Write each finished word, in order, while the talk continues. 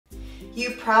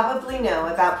You probably know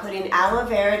about putting aloe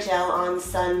vera gel on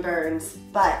sunburns,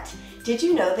 but did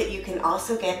you know that you can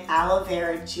also get aloe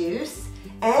vera juice?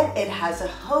 And it has a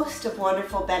host of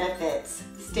wonderful benefits.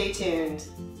 Stay tuned.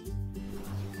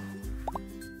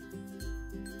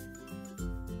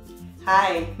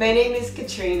 Hi, my name is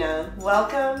Katrina.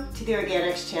 Welcome to the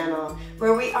Organixx channel,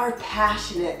 where we are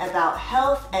passionate about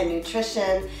health and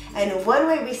nutrition, and one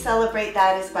way we celebrate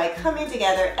that is by coming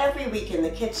together every week in the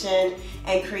kitchen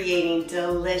and creating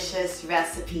delicious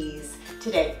recipes.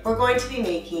 Today, we're going to be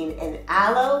making an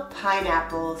aloe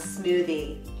pineapple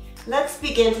smoothie. Let's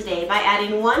begin today by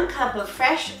adding 1 cup of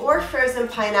fresh or frozen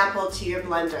pineapple to your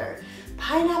blender.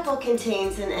 Pineapple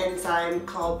contains an enzyme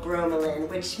called bromelain,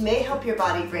 which may help your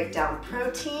body break down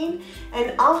protein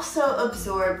and also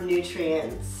absorb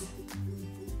nutrients.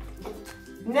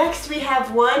 Next, we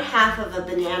have 1/2 of a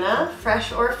banana,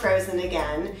 fresh or frozen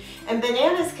again, and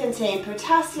bananas contain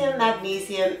potassium,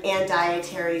 magnesium, and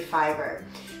dietary fiber.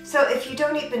 So if you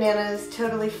don't eat bananas,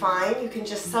 totally fine. You can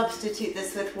just substitute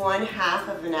this with 1/2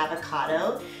 of an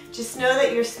avocado. Just know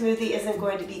that your smoothie isn't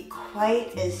going to be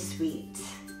quite as sweet.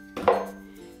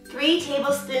 3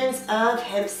 tablespoons of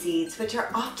hemp seeds, which are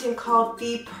often called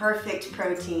the perfect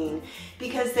protein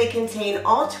because they contain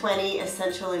all 20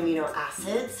 essential amino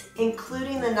acids,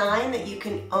 including the 9 that you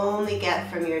can only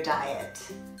get from your diet.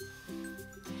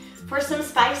 For some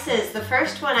spices, the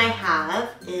first one I have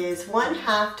is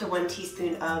 1/2 to 1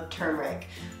 teaspoon of turmeric.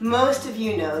 Most of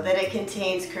you know that it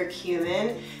contains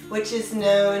curcumin, which is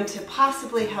known to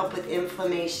possibly help with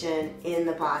inflammation in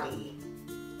the body.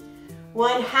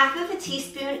 1/2 of a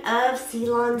teaspoon of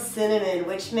Ceylon cinnamon,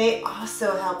 which may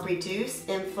also help reduce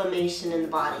inflammation in the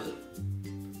body.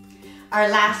 Our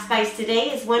last spice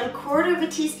today is 1/4 of a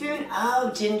teaspoon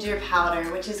of ginger powder,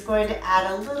 which is going to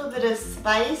add a little bit of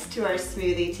spice to our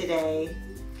smoothie today.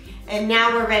 And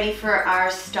now we're ready for our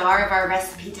star of our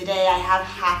recipe today. I have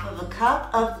 1/2 cup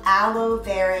of aloe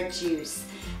vera juice.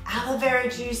 Aloe vera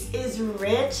juice is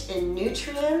rich in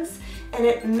nutrients, and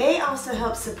it may also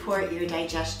help support your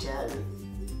digestion.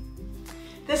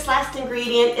 This last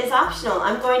ingredient is optional.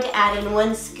 I'm going to add in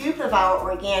 1 scoop of our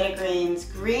organic greens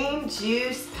green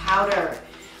juice powder,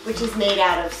 which is made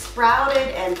out of sprouted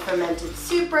and fermented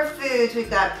superfoods. We've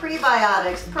got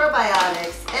prebiotics,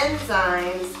 probiotics,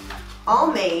 enzymes, all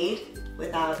made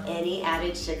without any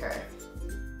added sugar.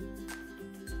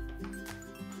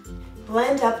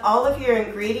 Blend up all of your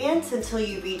ingredients until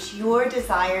you reach your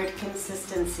desired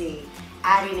consistency,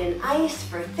 adding in ice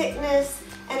for thickness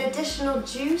and additional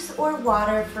juice or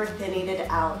water for thinning it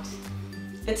out.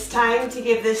 It's time to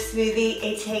give this smoothie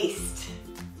a taste.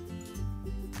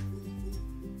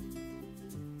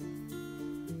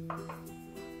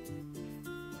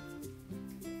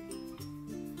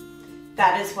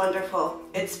 That is wonderful.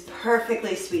 It's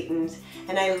perfectly sweetened,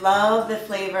 and I love the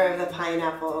flavor of the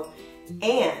pineapple.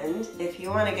 And if you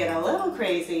want to get a little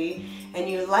crazy and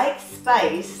you like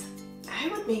spice, I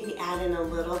would maybe add in a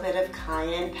little bit of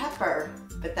cayenne pepper,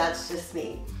 but that's just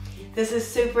me. This is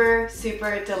super,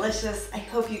 super delicious. I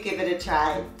hope you give it a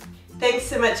try. Thanks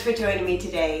so much for joining me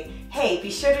today. Hey,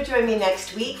 be sure to join me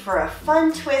next week for a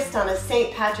fun twist on a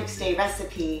St. Patrick's Day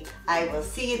recipe. I will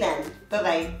see you then.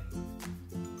 Bye-bye.